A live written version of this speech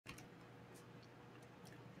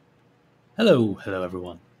Hello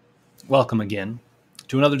everyone. Welcome again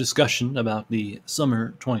to another discussion about the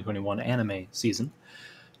summer 2021 anime season.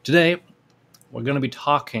 Today, we're going to be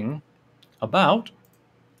talking about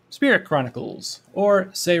Spirit Chronicles, or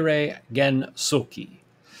Seirei Gensouki.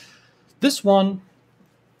 This one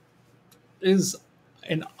is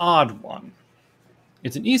an odd one.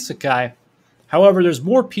 It's an isekai. However, there's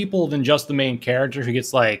more people than just the main character who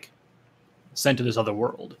gets, sent to this other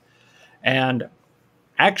world. And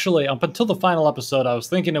actually, up until the final episode, I was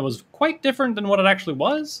thinking it was quite different than what it actually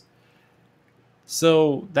was.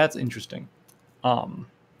 So that's interesting. But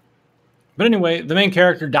anyway, the main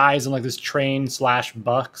character dies in this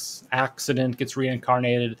train/bus accident, gets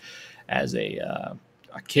reincarnated as a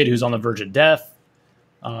kid who's on the verge of death,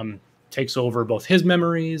 takes over both his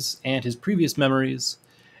memories and his previous memories,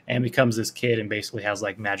 and becomes this kid and basically has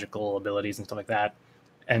magical abilities and stuff like that.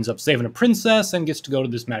 Ends up saving a princess and gets to go to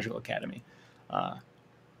this magical academy.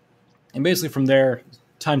 And basically from there,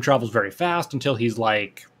 time travels very fast until he's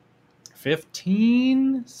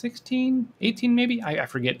 15, 16, 18 maybe? I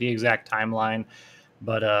forget the exact timeline.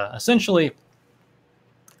 But essentially,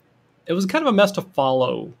 it was kind of a mess to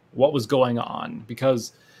follow what was going on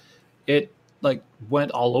because it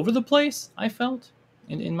went all over the place, I felt,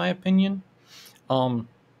 in my opinion.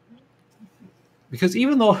 Because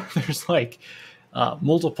even though there's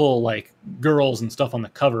multiple girls and stuff on the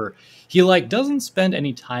cover, he doesn't spend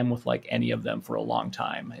any time with any of them for a long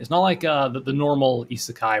time. It's not like the normal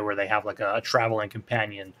isekai where they have a traveling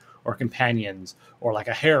companion or companions or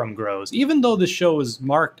a harem grows. Even though this show is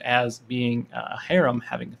marked as being a harem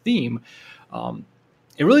having a theme,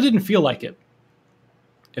 it really didn't feel like it.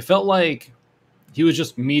 It felt like he was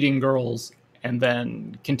just meeting girls and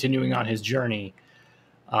then continuing on his journey,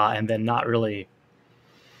 and then not really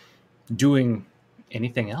doing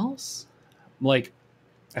anything else.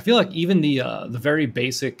 I feel like even the very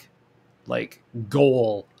basic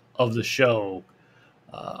goal of the show,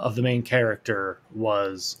 of the main character,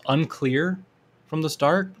 was unclear from the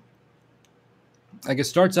start. It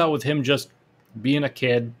starts out with him just being a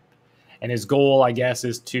kid, and his goal, I guess,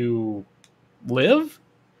 is to live.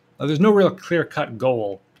 There's no real clear-cut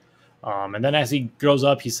goal. And then as he grows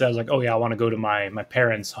up, he says oh yeah, I want to go to my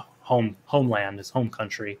parents' homeland, his home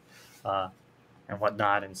country, and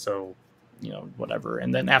whatnot. And so, whatever.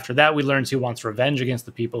 And then after that, we learn he wants revenge against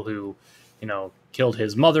the people who, killed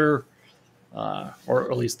his mother,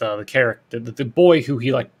 or at least the character, the boy who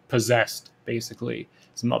he possessed, basically,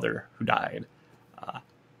 his mother who died.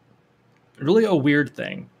 Really a weird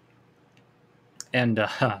thing. And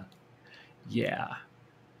yeah.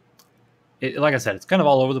 Like I said, it's kind of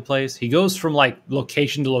all over the place. He goes from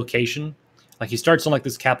location to location. He starts in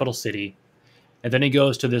this capital city, and then he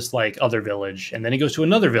goes to this other village, and then he goes to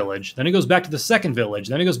another village, then he goes back to the second village,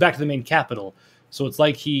 then he goes back to the main capital. So it's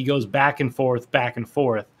he goes back and forth,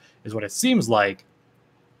 is what it seems like,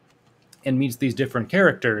 and meets these different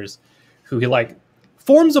characters who he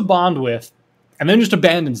forms a bond with, and then just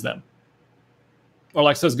abandons them,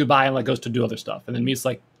 or says goodbye and goes to do other stuff, and then meets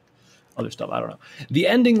other stuff. I don't know. The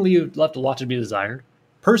ending left a lot to be desired.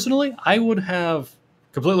 Personally, I would have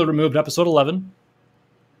completely removed episode 11.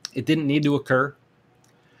 It didn't need to occur.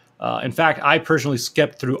 In fact, I personally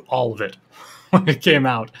skipped through all of it when it came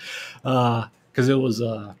out, because it was.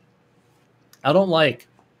 I don't like.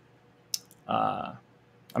 I'm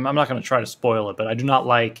not going to try to spoil it, but I do not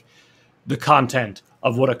like the content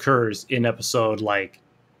of what occurs in episode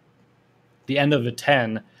the end of the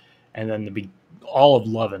 10, and then all of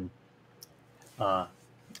 11. I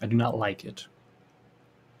do not like it.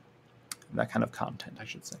 That kind of content, I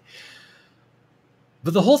should say.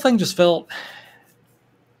 But the whole thing just felt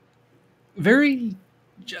very,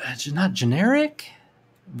 not generic,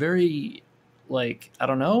 very, I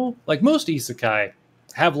don't know. Most isekai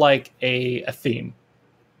have, a theme.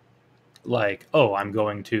 Oh, I'm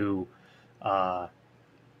going to,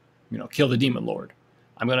 kill the demon lord.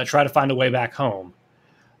 I'm going to try to find a way back home.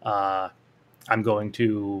 I'm going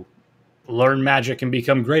to learn magic and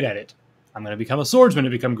become great at it. I'm going to become a swordsman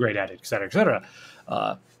and become great at it, etc., etc.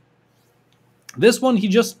 This one, he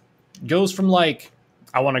just goes from I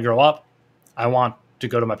want to grow up, I want to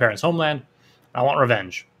go to my parents' homeland, I want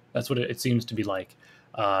revenge. That's what it seems to be like.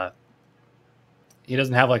 He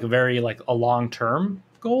doesn't have a very a long-term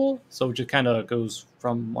goal, so it just kind of goes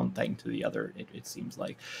from one thing to the other. It seems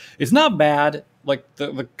like it's not bad.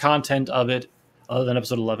 The content of it, other than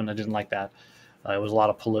episode 11, I didn't like that. It was a lot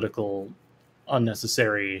of political,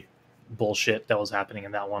 unnecessary bullshit that was happening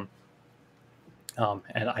in that one.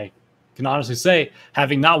 And I can honestly say,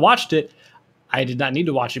 having not watched it, I did not need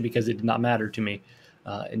to watch it because it did not matter to me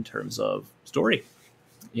in terms of story.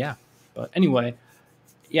 Yeah. But anyway,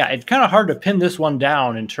 yeah, it's kind of hard to pin this one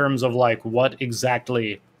down in terms of like what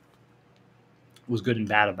exactly was good and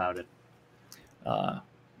bad about it.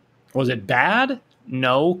 Was it bad?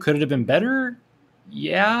 No. Could it have been better?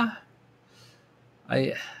 Yeah.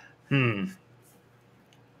 I I'm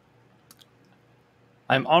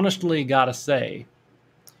honestly gotta say,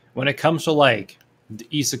 when it comes to like the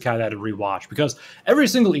isekai that I rewatch, because every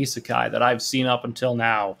single isekai that I've seen up until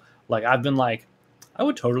now, like I've been like, I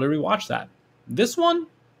would totally rewatch that. This one,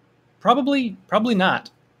 probably not.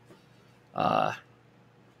 Because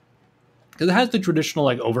it has the traditional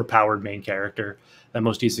like overpowered main character that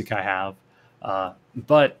most isekai have,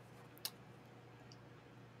 but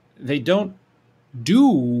they don't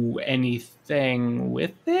do anything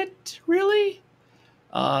with it really.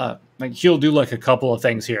 Like he'll do like a couple of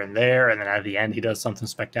things here and there, and then at the end he does something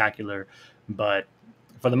spectacular. But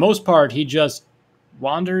for the most part, he just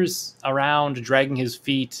wanders around, dragging his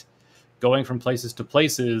feet, going from places to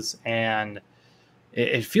places, and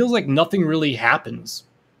it feels like nothing really happens.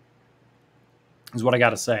 Is what I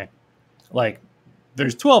gotta say. Like,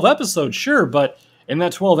 there's 12 episodes, sure, but in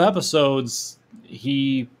that 12 episodes,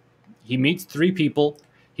 he meets 3 people,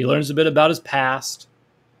 he learns a bit about his past,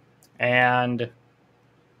 and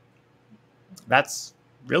that's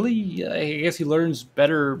really, I guess he learns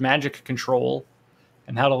better magic control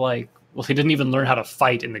and how to like, well, he didn't even learn how to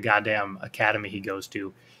fight in the goddamn academy he goes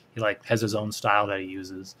to. He like has his own style that he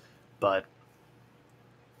uses, but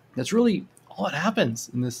that's really all that happens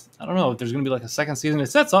in this. I don't know if there's going to be like a second season. It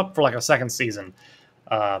sets up for like a second season,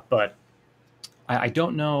 but I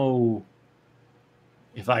don't know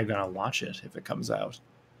if I'm going to watch it if it comes out.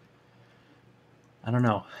 I don't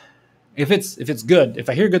know. If it's good, if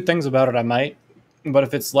I hear good things about it, I might. But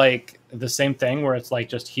if it's like the same thing where it's like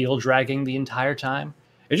just heel dragging the entire time,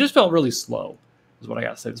 it just felt really slow, is what I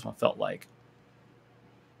gotta say this one felt like.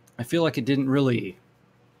 I feel like it didn't really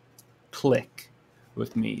click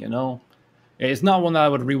with me, you know? It's not one that I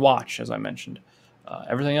would rewatch, as I mentioned.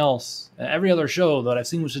 Everything else, every other show that I've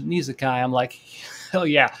seen with Nisekai, I'm like, hell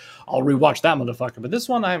yeah, I'll rewatch that motherfucker. But this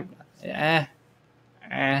one, I'm,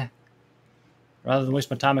 Rather than waste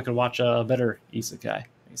my time, I could watch a better isekai,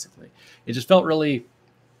 basically. It just felt really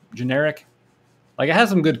generic. Like, it had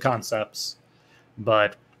some good concepts,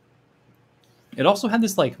 but it also had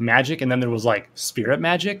this, like, magic, and then there was, like, spirit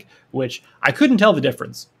magic, which I couldn't tell the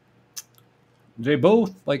difference. They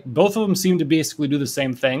both of them seem to basically do the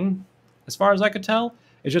same thing, as far as I could tell.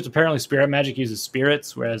 It's just apparently spirit magic uses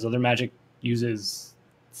spirits, whereas other magic uses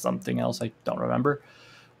something else I don't remember.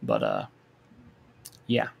 But,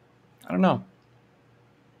 yeah. I don't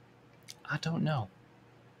know.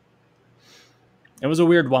 It was a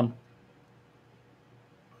weird one.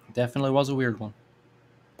 Definitely was a weird one.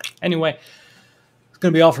 Anyway, it's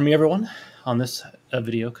going to be all from me, everyone, on this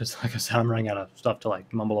video, because, like I said, I'm running out of stuff to,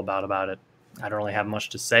 like, mumble about it. I don't really have much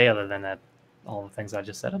to say other than that, all the things I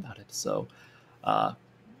just said about it. So,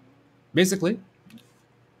 basically,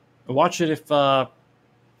 watch it if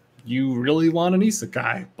you really want an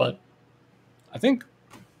isekai, but I think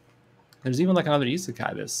there's even, like, another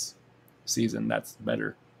isekai this season that's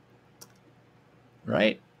better,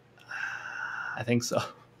 right? I think so.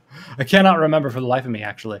 I cannot remember for the life of me,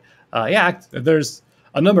 actually. Yeah, there's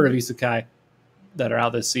a number of isekai that are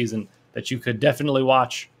out this season that you could definitely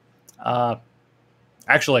watch.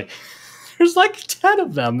 Actually, there's like 10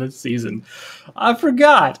 of them this season. I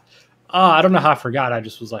forgot. I don't know how I forgot. I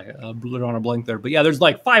just was like blew on a blank there. But yeah, there's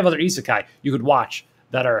like 5 other isekai you could watch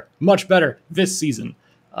that are much better this season.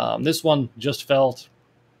 This one just felt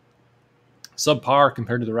subpar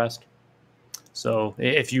compared to the rest. So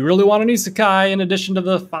if you really want an isekai in addition to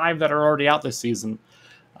the 5 that are already out this season,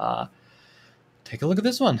 take a look at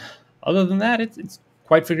this one. Other than that, it's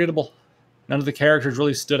quite forgettable. None of the characters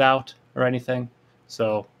really stood out or anything.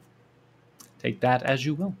 So take that as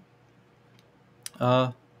you will.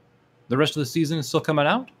 The rest of the season is still coming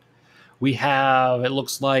out. We have, it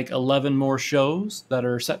looks like, 11 more shows that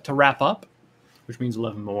are set to wrap up, which means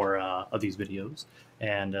 11 more of these videos.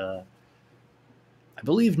 And I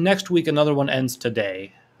believe next week another one ends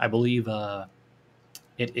today. I believe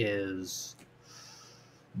it is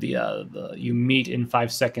the You Meet in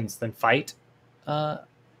 5 Seconds Then Fight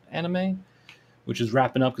anime, which is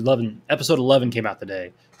wrapping up because episode 11 came out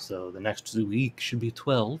today. So the next week should be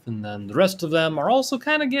 12, and then the rest of them are also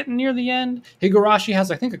kind of getting near the end. Higurashi has,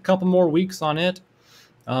 I think, a couple more weeks on it,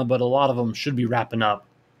 but a lot of them should be wrapping up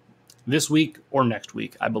this week or next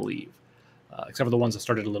week, I believe, except for the ones that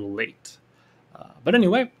started a little late. But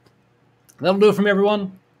anyway, that'll do it from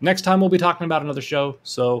everyone. Next time we'll be talking about another show,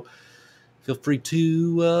 so feel free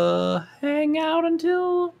to hang out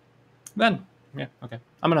until then. Yeah, okay.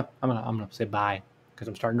 I'm gonna say bye. because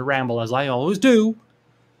I'm starting to ramble as I always do.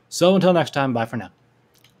 So until next time, bye for now.